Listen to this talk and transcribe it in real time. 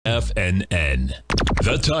TFNN,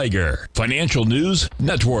 the Tiger Financial News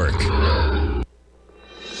Network.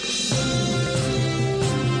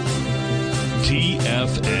 TFNN,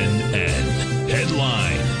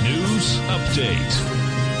 headline news update.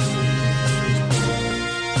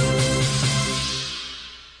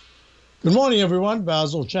 Good morning, everyone.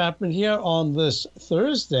 Basil Chapman here on this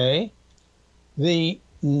Thursday, the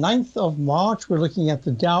 9th of March. We're looking at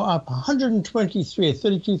the Dow up 123 at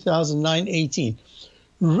 32,918.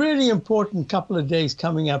 Really important couple of days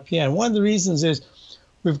coming up here. And one of the reasons is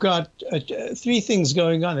we've got three things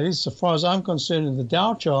going on, at least as far as I'm concerned, in the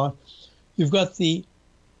Dow chart. You've got the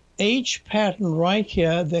H pattern right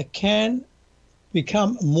here that can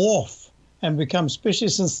become morph and become, especially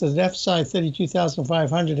since the left side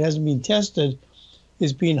 32,500 hasn't been tested,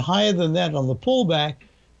 is being higher than that on the pullback,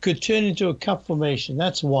 could turn into a cup formation.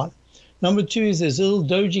 That's one. Number two is there's a little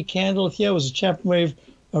doji candle here. It was a Chapman wave,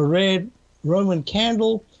 a red Roman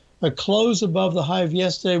candle. A close above the high of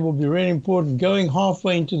yesterday will be really important. Going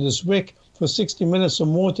halfway into this wick for 60 minutes or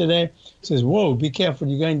more today, it says, whoa, be careful,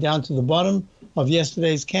 you're going down to the bottom of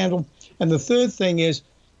yesterday's candle. And the third thing is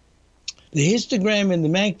the histogram in the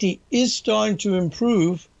MACD is starting to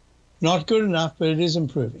improve. Not good enough, but it is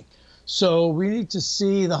improving. So we need to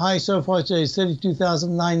see the high so far today is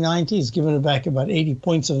 32,990. It's given it back about 80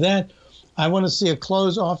 points of that. I want to see a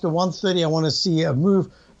close after 130. I want to see a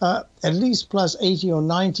move at least plus 80 or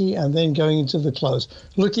 90, and then going into the close.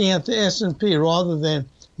 Looking at the S&P rather than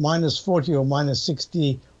minus 40 or minus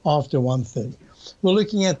 60 after 130. We're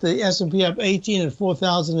looking at the S&P up 18 at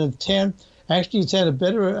 4,010. Actually, it's had a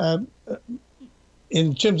better,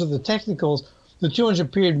 in terms of the technicals, the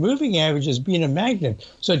 200-period moving average has been a magnet.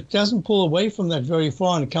 So it doesn't pull away from that very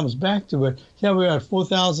far, and it comes back to it. Here we're at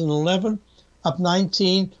 4,011, up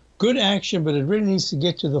 19. Good action, but it really needs to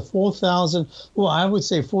get to the 4,000, well, I would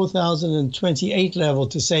say 4,028 level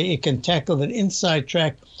to say it can tackle that inside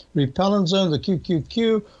track repellent zone, the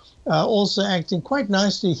QQQ, also acting quite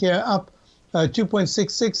nicely here, up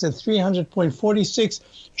 2.66 at 300.46,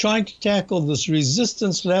 trying to tackle this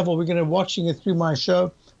resistance level. We're going to be watching it through my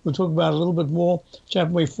show. We'll talk about it a little bit more.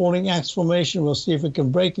 Chapman wave falling axe formation. We'll see if it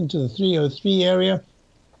can break into the 303 area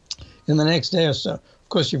in the next day or so.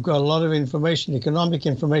 Of course, you've got a lot of information, economic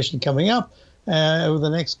information coming up over the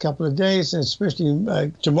next couple of days, and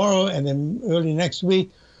especially tomorrow and then early next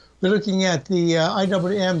week. We're looking at the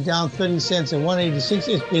IWM down 30 cents at 186.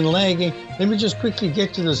 It's been lagging. Let me just quickly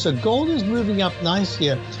get to this. So gold is moving up nice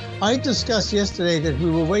here. I discussed yesterday that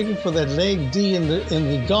we were waiting for that leg D in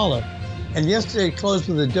the dollar. And yesterday it closed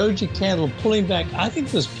with a doji candle pulling back. I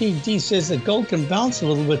think this peak D says that gold can bounce a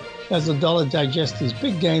little bit as the dollar digests these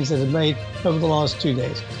big gains that it made over the last 2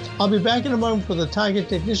 days. I'll be back in a moment for the Tiger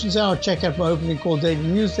Technicians Hour. Check out my opening call daily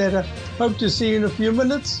newsletter. Hope to see you in a few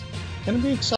minutes. Going to be exciting.